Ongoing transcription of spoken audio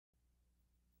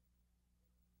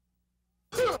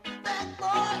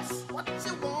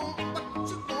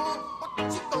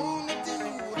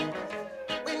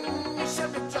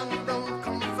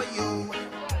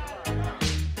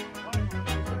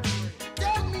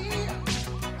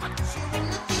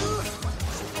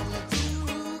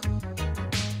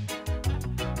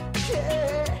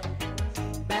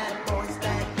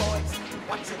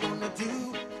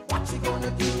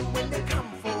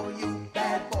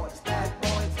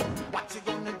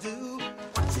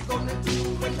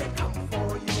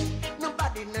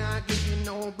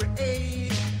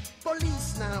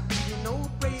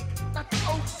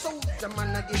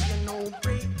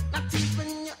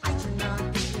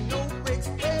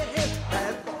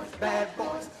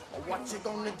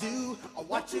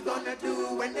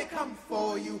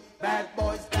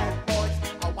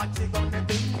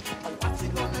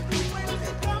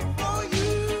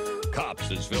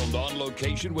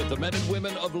With the men and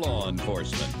women of law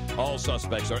enforcement. All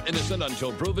suspects are innocent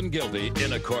until proven guilty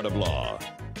in a court of law.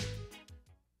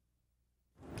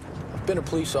 I've been a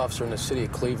police officer in the city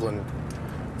of Cleveland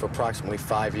for approximately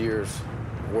 5 years,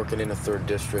 working in the 3rd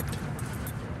District.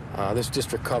 This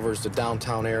district covers the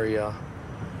downtown area,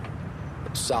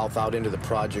 south out into the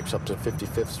projects up to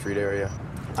 55th Street area.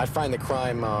 I find the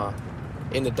crime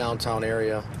in the downtown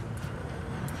area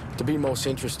to be most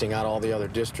interesting out of all the other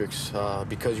districts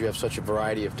because you have such a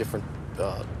variety of different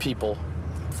people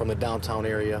from the downtown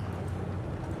area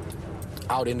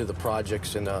out into the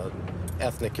projects and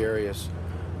ethnic areas.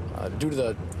 Due to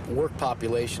the work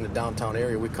population in the downtown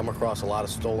area, we come across a lot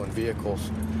of stolen vehicles,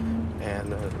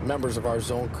 and members of our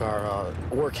zone car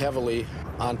work heavily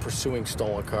on pursuing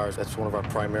stolen cars. That's one of our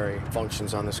primary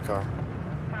functions on this car.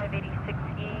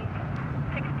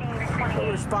 586E, 1628.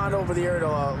 We'll respond over the air to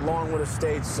Longwood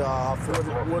Estates off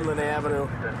Woodland Avenue.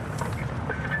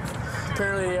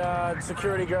 Apparently,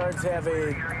 security guards have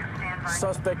a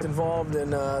suspect involved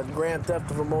in grand theft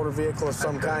of a motor vehicle of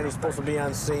some kind. He's supposed to be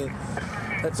on scene.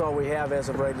 That's all we have as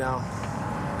of right now.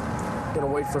 Gonna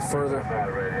wait for further.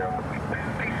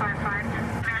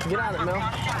 Get on it, Mel.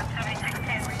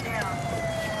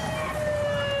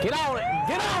 Get on it!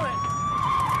 Get on it!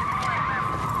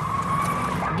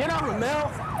 Get on it,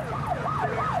 Mel!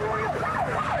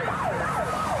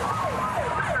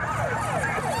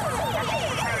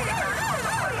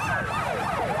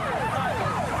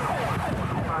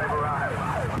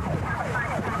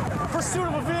 Pursuit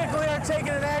of a vehicle here, taking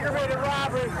an aggravated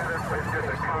robbery.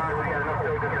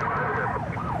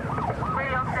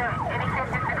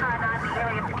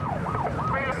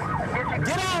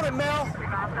 Get on it, Mel.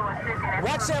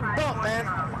 Watch that bump, man.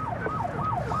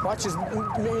 Watch his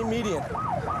median. Come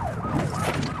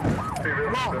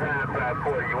on.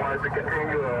 You want us to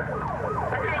continue?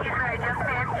 Continue, sir. Just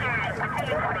past Cherry.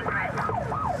 Continue 23.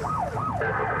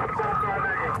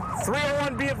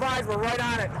 301, be advised, we're right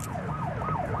on it.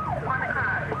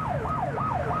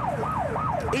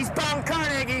 Eastbound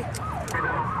Carnegie.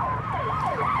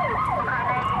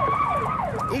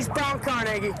 Eastbound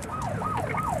Carnegie.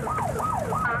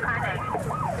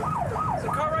 There's a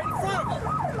car right in front of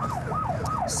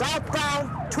him.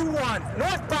 Southbound 21,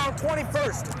 northbound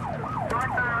 21st.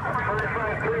 Northbound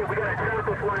 25-3, we got a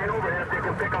chopper flying over here so you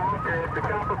can pick them up. If the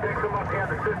chopper picks them up, you have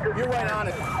the system. You're right on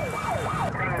it.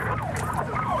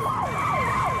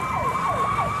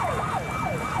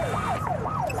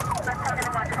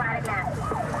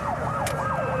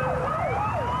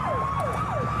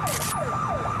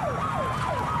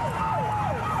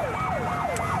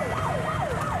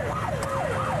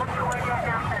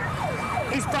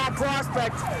 Eastbound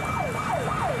Prospect.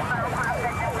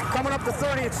 Coming up to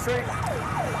 30th Street.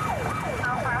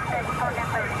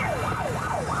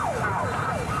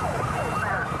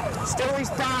 Still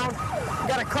eastbound.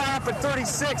 Got a car up at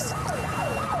 36.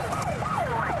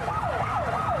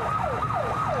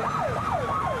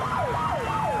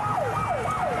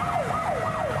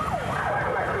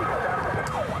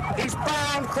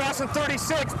 Eastbound, crossing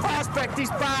 36. Prospect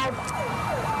eastbound.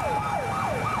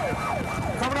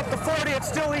 Coming up to 40, it's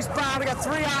still eastbound. We got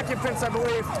 3 occupants, I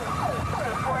believe.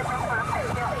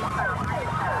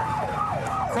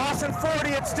 Crossing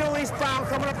 40, it's still eastbound.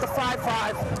 Coming up to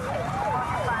 55.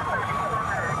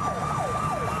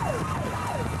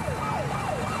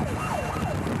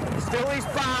 Still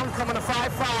eastbound, coming to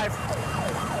 55.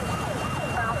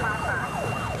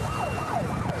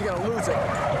 You're gonna lose it.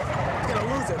 You're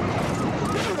gonna lose it.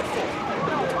 Beautiful.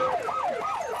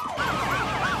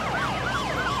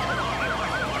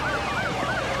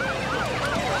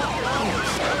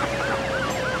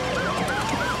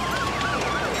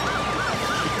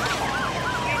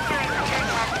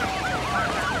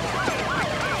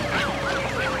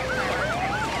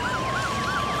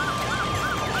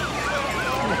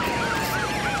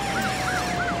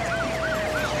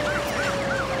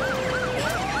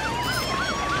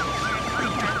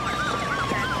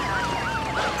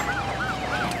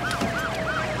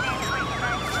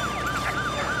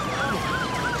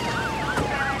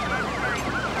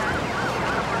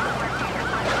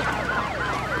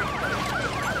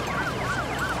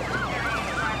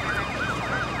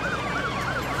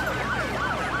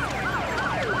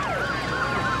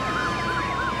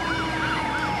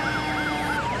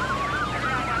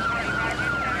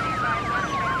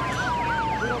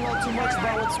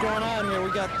 going on here.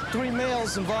 We got 3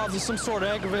 males involved in some sort of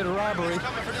aggravated robbery.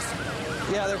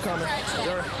 Yeah, they're coming.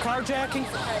 They're carjacking?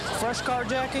 Fresh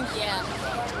carjacking? Yeah.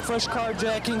 Fresh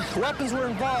carjacking. Weapons were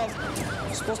involved.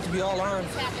 It's supposed to be all armed.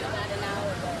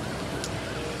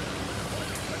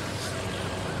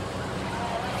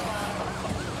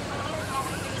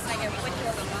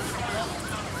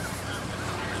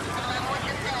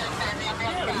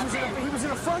 He was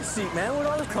in a front seat, man. Where'd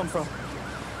all this come from?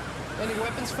 Any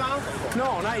weapons found?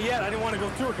 No, not yet. I didn't want to go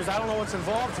through it because I don't know what's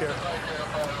involved here.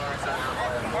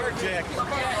 Carjacking.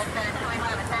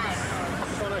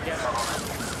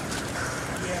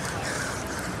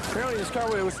 Apparently this car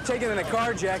was taken in a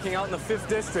carjacking out in the 5th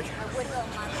District.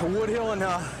 Woodhill and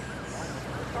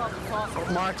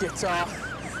Market.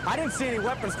 I didn't see any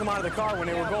weapons come out of the car when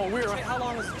they were going. How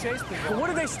long has the chase been going? Where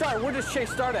did they start? Where did this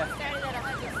chase start at? Started at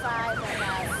 105 and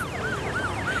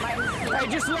Hey,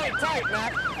 just lay it tight,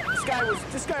 Mac.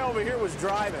 This guy over here was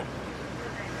driving.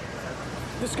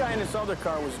 This guy in this other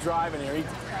car was driving here. He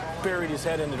buried his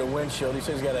head into the windshield. He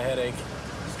says he's got a headache.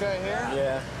 This guy here?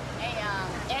 Yeah.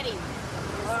 Hey, Eddie.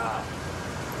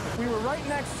 We were right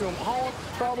next to him, hauling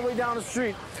all the way down the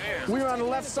street. We were on the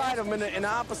left side of him in the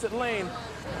opposite lane.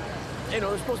 You know,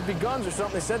 there's supposed to be guns or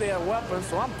something. They said they had weapons,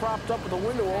 so I'm propped up with the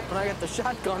window open. I got the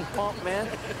shotgun pump, man,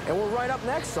 and we're right up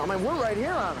next to him. I mean, we're right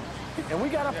here on him. And we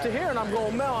got up to here, and I'm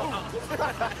going, Mel,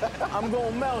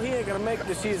 he ain't gonna make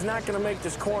this. He is not gonna make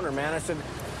this corner, man. I said,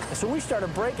 so we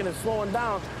started braking and slowing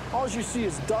down. All you see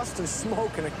is dust and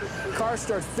smoke, and the car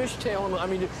starts fishtailing. I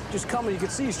mean, just coming. You can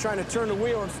see he's trying to turn the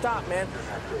wheel and stop, man.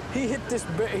 He hit this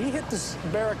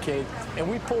barricade, and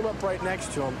we pulled up right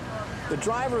next to him. The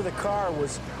driver of the car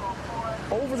was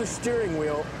over the steering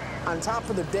wheel, on top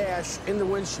of the dash, in the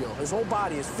windshield. His whole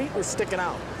body, his feet were sticking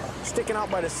out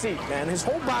by the seat, man. His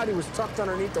whole body was tucked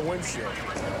underneath the windshield.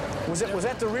 Was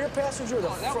that the rear passenger or the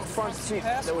front seat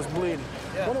that was bleeding?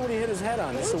 Yeah. I wonder what he hit his head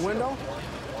on. Just the window?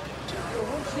 The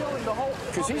windshield and the whole...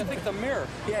 I think the mirror.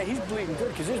 Yeah, he's bleeding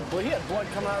good because he had blood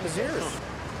coming out of his ears.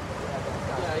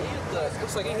 Yeah, he hit the...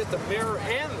 Looks like he hit the mirror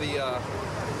and the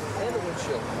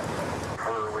windshield.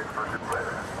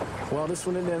 Well, this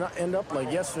one didn't end up like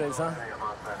yesterday's, huh?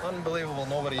 Unbelievable.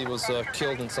 Nobody was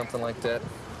killed in something like that.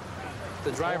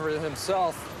 The driver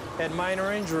himself had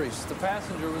minor injuries. The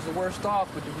passenger was the worst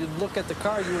off, but if you look at the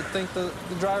car, you would think the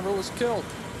driver was killed.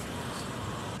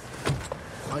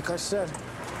 Like I said,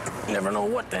 you never know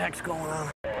what the heck's going on.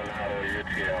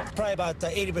 Probably about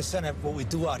 80% of what we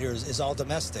do out here is all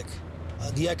domestic.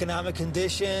 The economic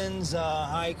conditions,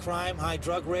 high crime, high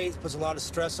drug rates puts a lot of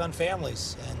stress on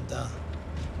families. And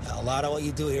a lot of what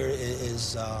you do here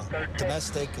is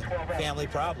domestic and family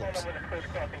problems.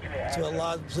 So a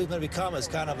lot of policemen become is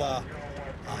kind of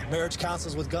marriage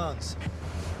counselors with guns.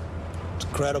 It's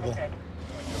incredible.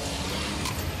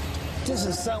 This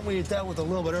is something we dealt with a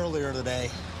little bit earlier today.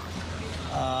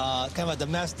 Kind of a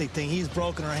domestic thing. He's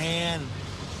broken her hand.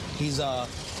 He's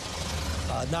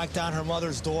knocked down her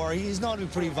mother's door. He's known to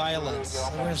be pretty violent. So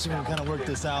we're just going to kind of work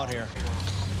this out here.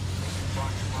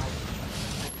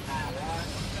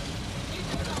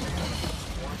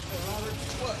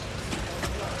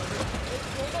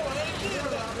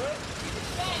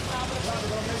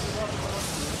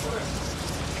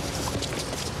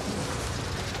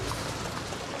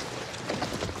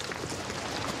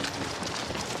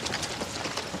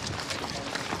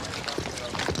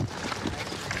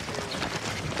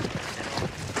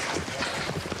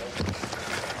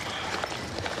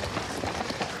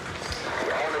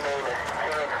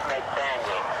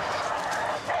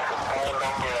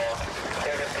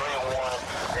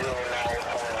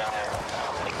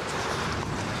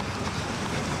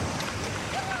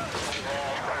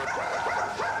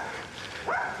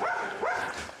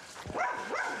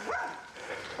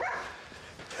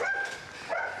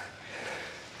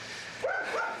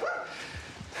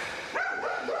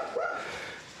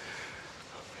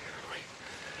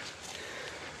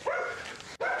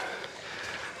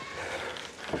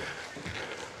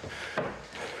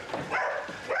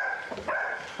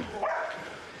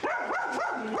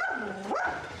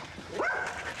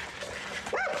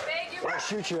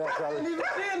 Shoot you at, Robert.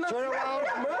 Turn around,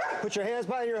 put your hands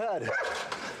behind your head.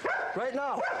 Right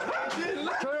now.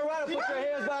 Turn around and put your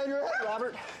hands behind your head,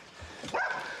 Robert.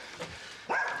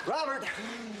 Robert.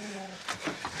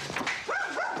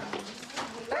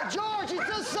 Hey, George, he's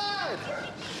this side.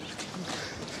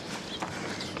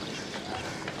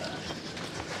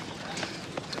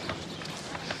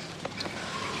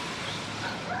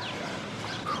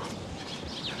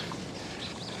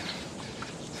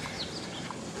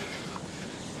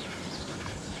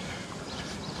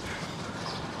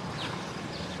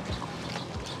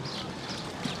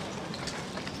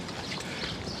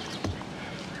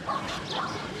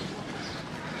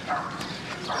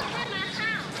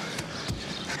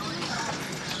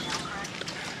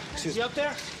 Is he up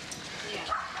there?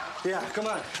 Yeah, come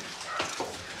on.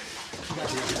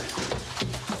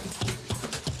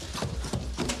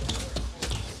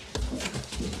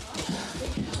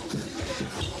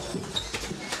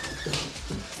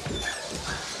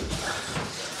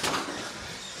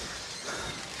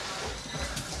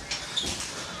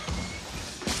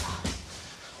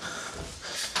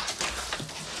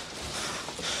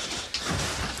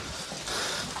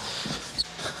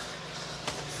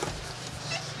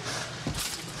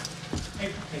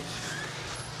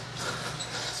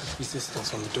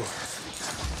 Resistance on the door.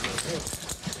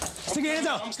 Stick your hands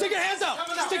out! Stick your hands out!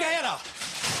 Stick your hand out!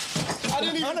 I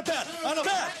didn't even... On the bed! On the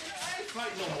bed! I ain't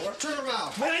fighting no more. Turn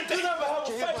around. Man, I ain't You never have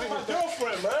a fight with my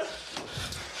girlfriend, man.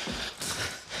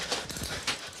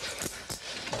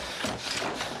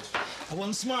 I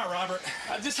wasn't smart, Robert.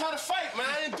 I just had a fight, man.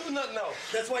 I didn't do nothing else.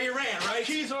 That's why you ran, right?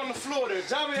 Keys are on the floor there.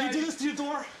 Did you do this to your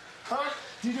door? Huh?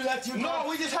 Did you do that to your door? No,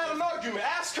 we just had an argument.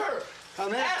 Ask her.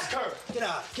 Ask her. Get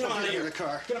out. Get him out of here. In the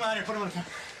car. Get him out of here. Put him in the car.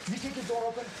 Did you keep the door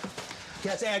open?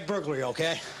 That's ag burglary,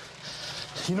 okay?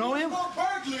 You know him? No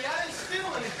burglary. I didn't steal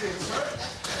anything, sir.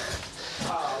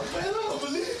 Oh, man, I don't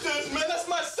believe this, man. That's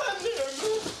my son there,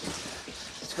 man.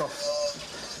 Let's go.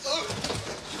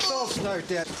 Don't start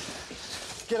that.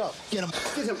 Get up. Get him.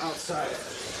 Get him outside.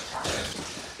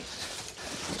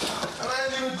 I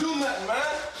didn't even do nothing, man.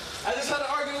 I just had an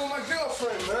argument with my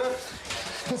girlfriend, man.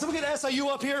 Can someone get SIU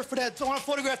up here for that? I want to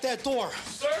photograph that door.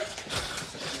 Sir?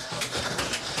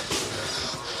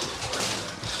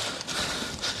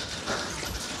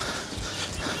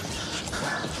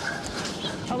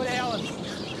 How about Alan?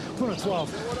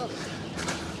 212. What up?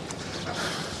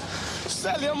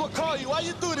 Sally, I'm gonna call you. Why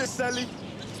you do this, Sally?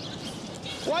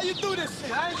 Why you do this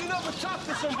shit? I ain't you never talk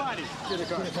to somebody. Get in the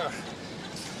car. Get in the car.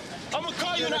 I'm gonna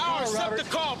call you in an hour. Accept the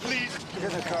call, please.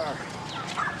 Get in the car.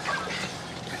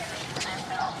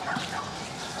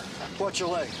 Watch your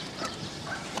leg.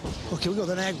 Okay, we go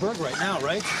to the ag burg right now,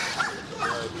 right?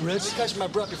 Rich? Catch my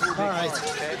breath before we All right.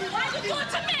 Why'd you do it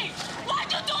to me?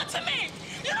 Why'd you do it to me?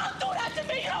 You don't do that to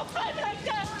me. You don't play me like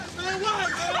that. Man, why,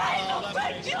 man? I ain't no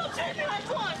bitch. You don't treat me like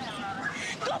one.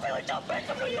 Go be with your bitch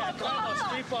and New York.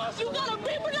 You gotta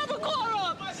beat me never call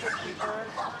up. That's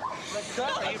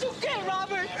what you get,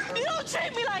 Robert. You don't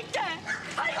treat me like that.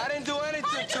 I didn't do anything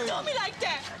How did to you you. do me like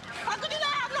that? How could you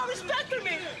not have no respect for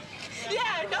me?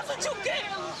 Yeah, that's what you get.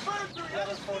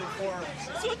 That's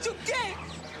what you get.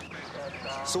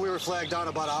 So we were flagged down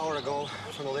about an hour ago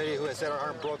from a lady who had had her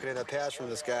arm broken in a pass from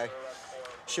this guy.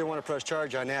 She didn't want to press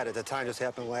charge on that at the time. This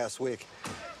happened last week.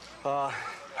 Now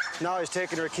he's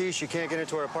taking her keys. She can't get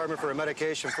into her apartment for her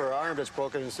medication for her arm that's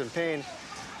broken and it's in pain.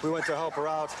 We went to help her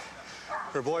out.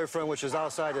 Her boyfriend, which was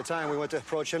outside at the time, we went to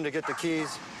approach him to get the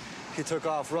keys. He took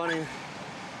off running.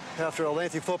 After a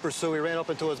lengthy foot pursuit, we ran up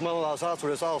into his mother-in-law's house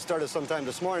where this all started sometime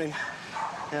this morning,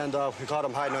 and we caught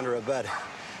him hiding under a bed.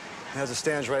 As it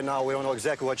stands right now, we don't know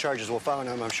exactly what charges we'll find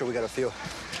him. I'm sure we got a few.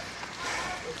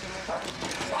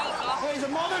 Hey, is the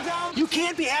mother down? You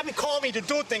can't be having call me to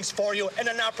do things for you and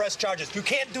then not press charges. You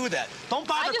can't do that. Don't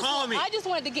bother calling me. I just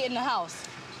wanted to get in the house.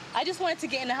 I just wanted to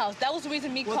get in the house. That was the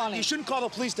reason me calling. You shouldn't call the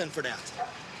police then for that.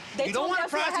 They You don't want to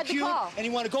prosecute, call. and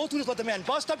you want to go through this, let the man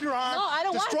bust up your arm. No, I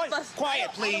don't want destroy, to bust. Quiet,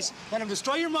 please. Let him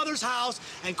destroy your mother's house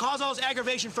and cause all this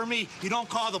aggravation for me. You don't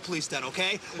call the police then,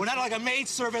 okay? We're not like a maid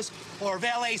service or a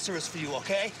valet service for you,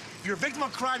 okay? If you're a victim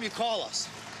of crime, you call us.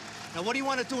 Now, what do you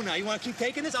want to do now? You want to keep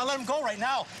taking this? I'll let him go right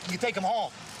now. You can take him home.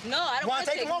 No, I don't want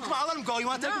to take him home. Come on, I'll let him go. You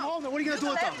want to take him home? Then what are you going to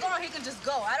do with him? Let him go. He can just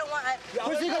go. I don't want.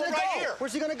 Where's he going to right go? here.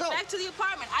 Where's he going to go? Back to the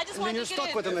apartment. I just want to You're get stuck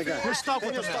in. with him again. You're stuck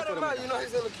with him. You know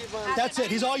he's gonna keep on. That's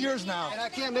it. He's all yours now. And I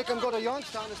can't make him go to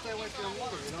Youngstown to stay away from your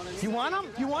mother, you know what I mean? You want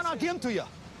him? You want? I'll give him to you.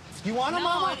 You want him, No,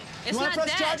 Mama? it's You want to not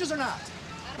press that. charges or not?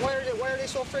 Why are they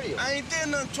so afraid of you? I ain't did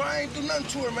nothing to her. I ain't do nothing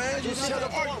to her, man. You had an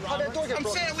argument. How'd that door get I'm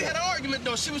broken? saying we had an argument,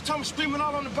 though. She was talking, screaming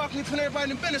out on the balcony, putting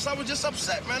everybody in business. I was just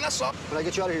upset, man. That's all. When I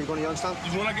get you out of here, you going to Youngstown?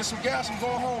 Just when I get some gas, I'm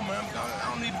going home, man.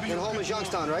 I don't need to be. And home is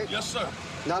Youngstown, right? Yes, sir.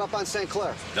 Not up on St.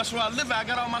 Clair. That's where I live at. I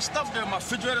got all my stuff there. My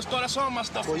refrigerator store, that's all my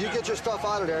stuff. Well, you there. get your stuff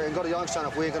out of there and go to Youngstown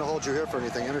if we ain't going to hold you here for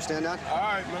anything. You understand that? All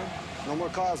right, man. No more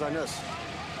calls on this.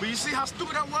 But you see how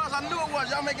stupid I was? I knew it was.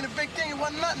 Y'all making a big thing. It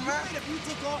wasn't nothing, man.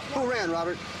 Who ran,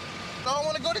 Robert? I don't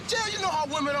want to go to jail. You know how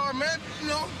women are, man. You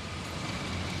know.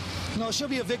 No, she'll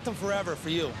be a victim forever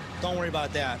for you. Don't worry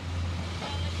about that.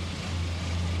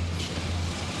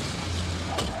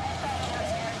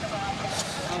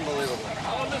 Unbelievable.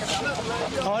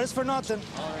 Oh, it's for nothing.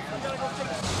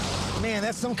 Man,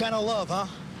 that's some kind of love, huh?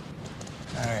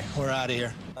 All right, we're out of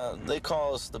here. They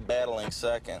call us the battling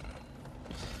second,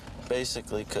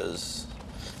 basically because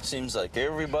Seems like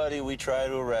everybody we try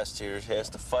to arrest here has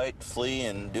to fight, flee,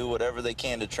 and do whatever they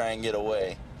can to try and get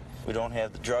away. We don't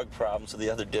have the drug problems of the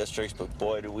other districts, but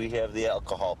boy, do we have the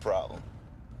alcohol problem.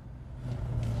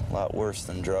 A lot worse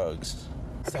than drugs.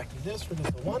 Second district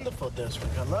is a wonderful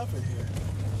district. I love it here.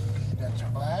 You got your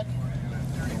black,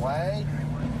 your white,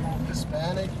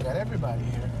 Hispanic, you got everybody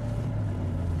here.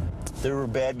 There were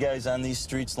bad guys on these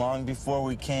streets long before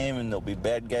we came, and there'll be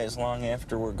bad guys long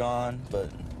after we're gone, but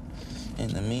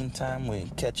in the meantime,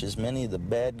 we catch as many of the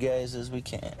bad guys as we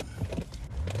can.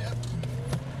 Yep.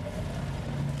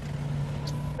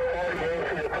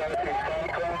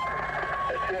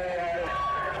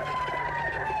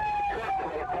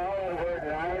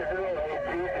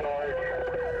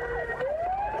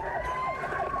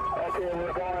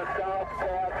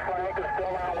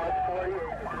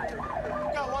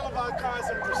 Got one of our cars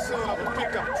in pursuit of a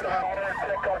pickup truck.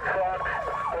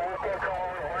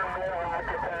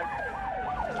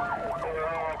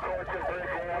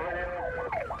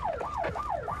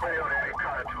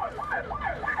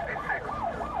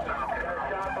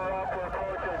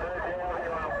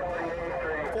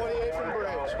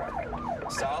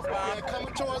 Southbound? Yeah,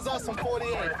 coming towards us on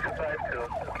 48.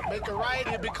 Make a right,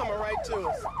 he'll be coming right to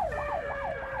us.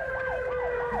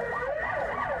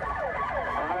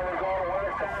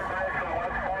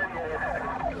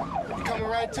 You coming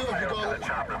right to us. You go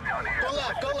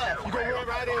left, go left. You go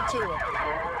right into it.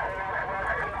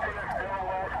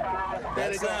 There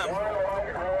they go.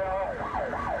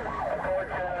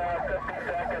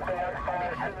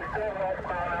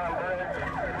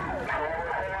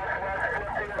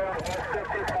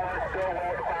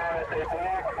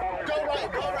 Go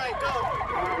right, go.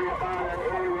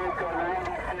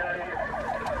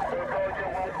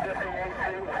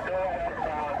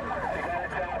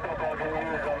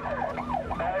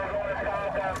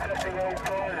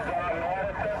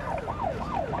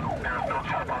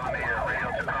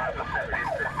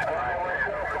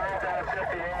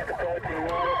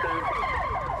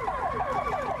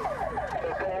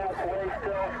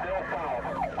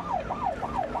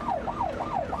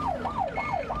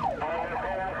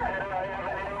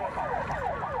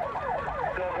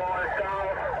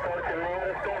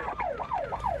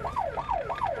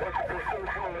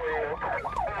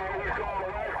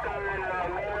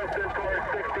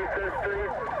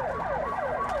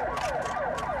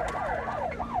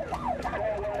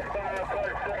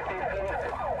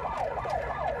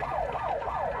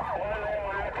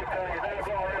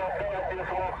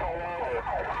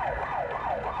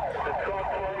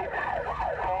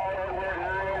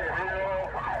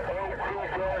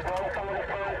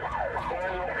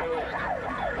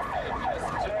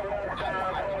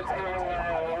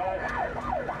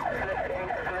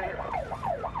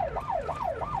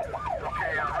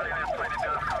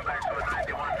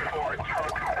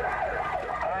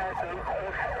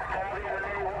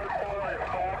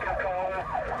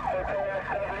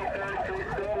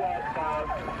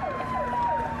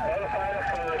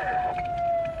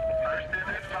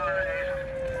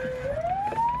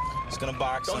 Gonna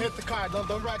box Don't him. hit the car.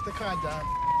 Don't rack the car down.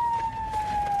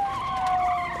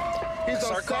 He's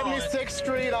on 76th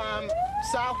Street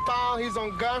southbound. He's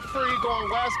on Gun-Free going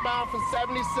westbound for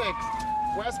 76.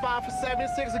 Westbound for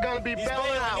 76 is going to be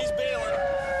bailing out. He's bailing.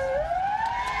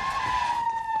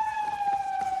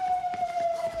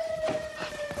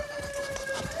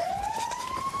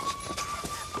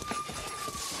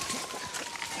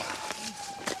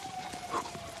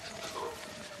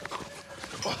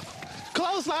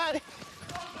 Clothesline.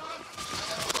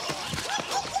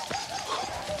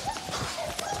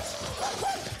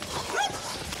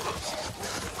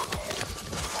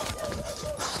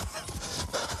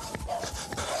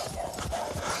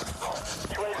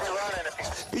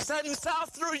 He's heading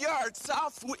south through yards,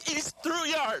 southeast through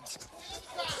yards.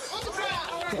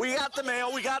 We got the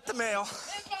mail, we got the mail.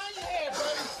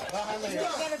 You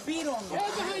gotta beat on me.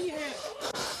 Hands behind your head.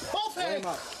 Both hands.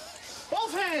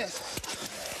 Both hands.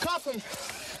 Cuff him.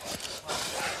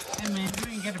 Hey man,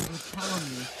 you ain't gotta be telling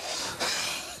me.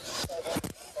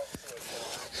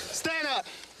 Stand up.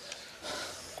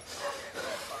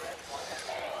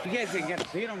 You guys ain't gotta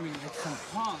beat on me like some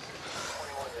punk.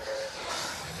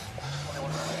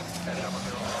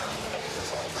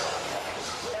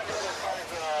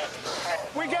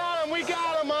 We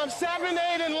got him. I'm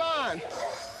 7-8 in line.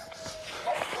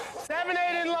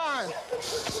 7-8 in line.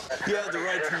 You have the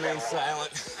right to remain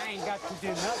silent. I ain't got to do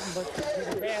nothing but to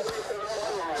do the best.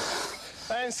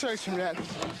 I ain't searching yet.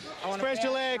 Spread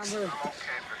your legs. I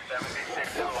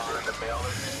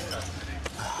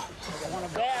want a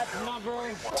bath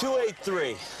number.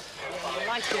 283. You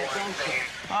like that, don't you?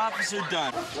 Officer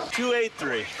Dunn,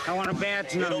 283. I want a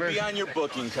badge number. It'll be on your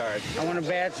booking card. I want a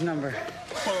badge number.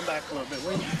 Pull him back a little bit,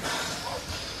 will you?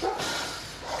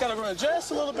 Gotta run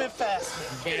just a little bit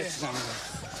faster. Badge number.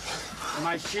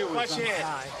 My shoe was Watch on your head.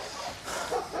 high.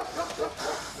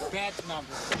 Badge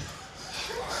number.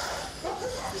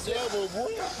 His elbow,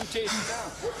 boy. You chased him down.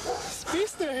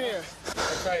 Speedster here.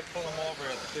 I tried to pull him over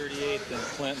at 38th and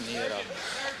Clinton. He had a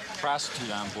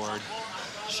prostitute on board.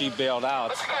 She bailed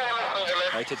out.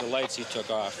 Right to the lights, he took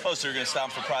off. Oh, so you're going to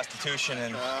stop him for prostitution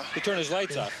and... He turned his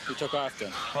lights off. He took off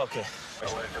then. Okay.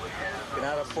 You're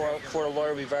not for a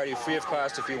lawyer. We provide you free of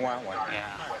cost if you want one. Yeah.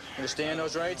 Understand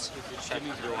those rights? Shut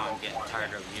the door. I'm getting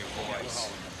tired of your voice.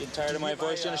 Getting tired of my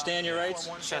voice? You understand your rights?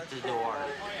 Shut the door.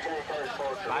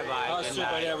 Bye-bye. I'll assume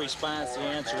by that response the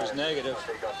answer is negative.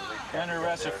 You're under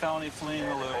arrest for felony fleeing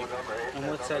eluding. And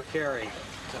what's that carry?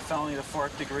 It's a felony to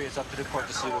 4th degree. It's up to the court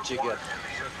to see what you get.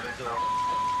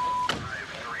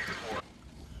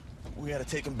 We got to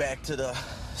take him back to the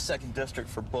 2nd District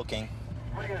for booking.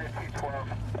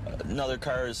 Another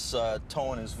car is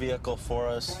towing his vehicle for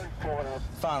us.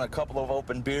 Found a couple of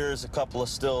open beers, a couple of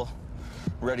still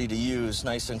ready to use,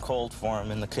 nice and cold for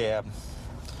him in the cab.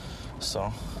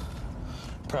 So,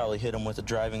 probably hit him with the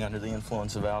driving under the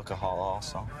influence of alcohol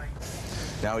also.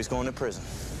 Now he's going to prison.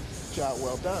 Job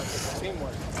well done.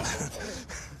 Teamwork.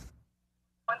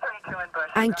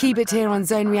 And keep it here on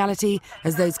Zone Reality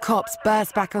as those cops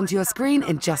burst back onto your screen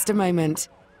in just a moment.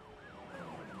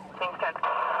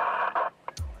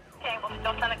 Okay, we'll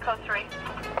still send a code 3.